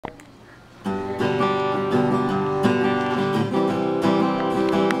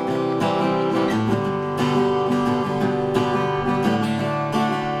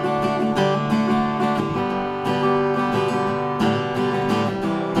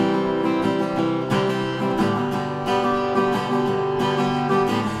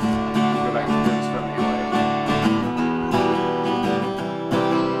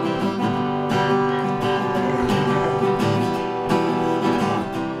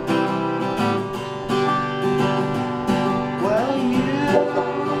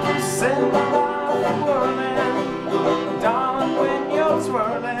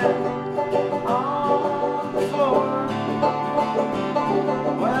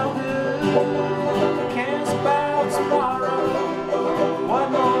Cares about tomorrow.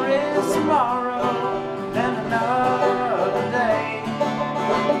 What more is tomorrow than another day?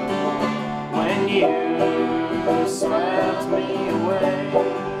 When you swept me away.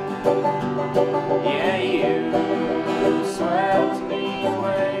 Yeah, you swept me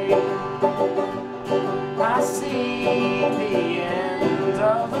away. I see the end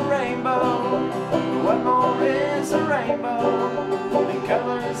of the rainbow. What more is a rainbow than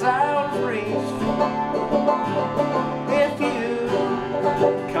colors out of reach? If you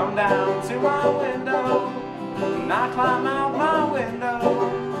come down to my window and I climb out my window,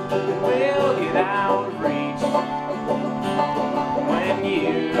 then we'll get out of reach. When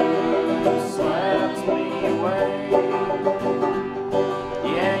you swept me away.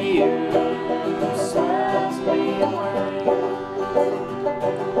 Yeah, you swept me away.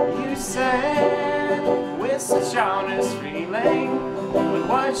 You said with such honest feeling, but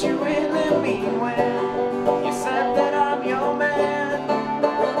what you really mean when you said that I'm your man?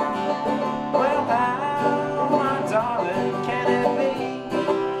 Well, how, my darling, can it be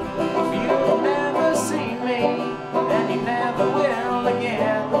if you've never seen me and you never will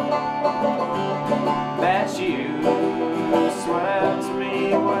again? That you swept me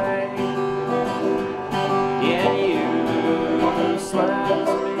away. Yeah, you swept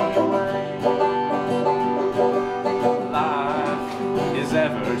me away. Life is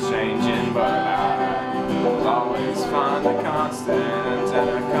ever changing, but I'll always find a constant, and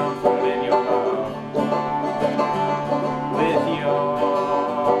I come